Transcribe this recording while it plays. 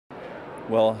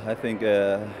Well, I think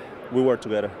we were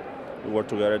together. We were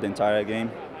together the entire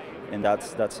game, and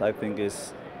that's I think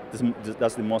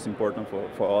that's the most important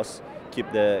for us.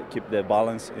 Keep the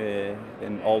balance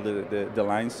in all the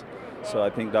lines. So I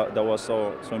think that was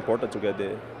so important to get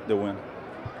the win.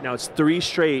 Now it's 3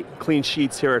 straight clean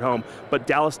sheets here at home, but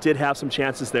Dallas did have some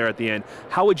chances there at the end.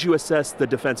 How would you assess the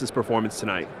defense's performance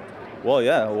tonight? Well,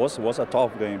 yeah, it was a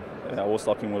tough game. I was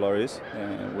talking with Loris,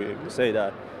 and we say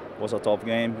that it was a tough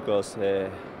game because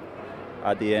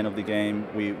at the end of the game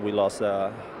we lost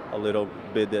a little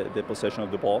bit the possession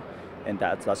of the ball, and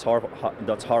that's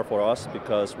hard for us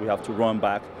because we have to run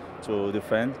back to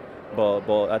defend.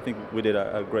 But I think we did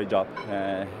a great job.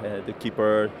 The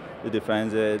keeper, the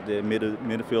defense, the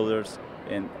midfielders,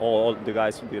 and all the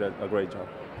guys did a great job.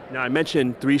 Now I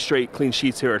mentioned 3 straight clean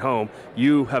sheets here at home.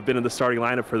 You have been in the starting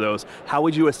lineup for those. How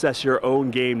would you assess your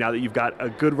own game now that you've got a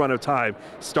good run of time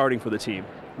starting for the team?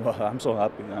 Well, I'm so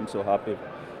happy. I'm so happy.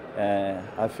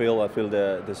 I feel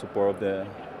the support of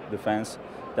the fans.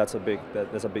 That's a big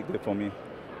deal for me.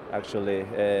 Actually,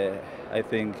 I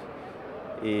think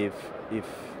if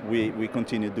we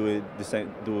continue do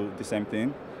the same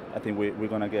thing, I think we're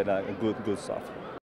gonna get a good stuff.